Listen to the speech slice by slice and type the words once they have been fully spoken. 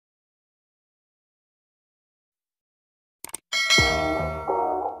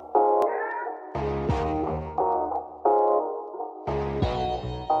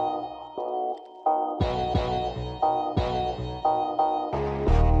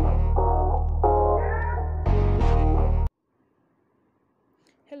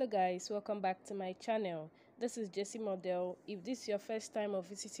guys, welcome back to my channel. This is Jessie Model. If this is your first time of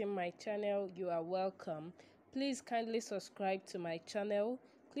visiting my channel, you are welcome. Please kindly subscribe to my channel,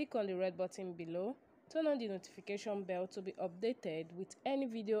 click on the red button below, turn on the notification bell to be updated with any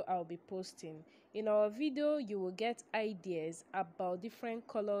video I'll be posting. In our video, you will get ideas about different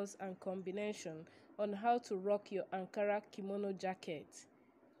colors and combination on how to rock your Ankara kimono jacket.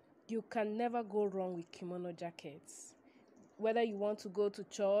 You can never go wrong with kimono jackets. Whether you want to go to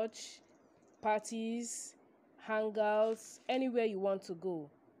church, parties, hangouts, anywhere you want to go,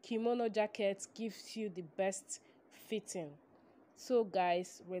 kimono jacket gives you the best fitting. So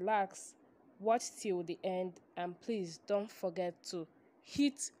guys, relax, watch till the end, and please don't forget to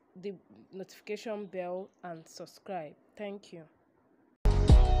hit the notification bell and subscribe. Thank you.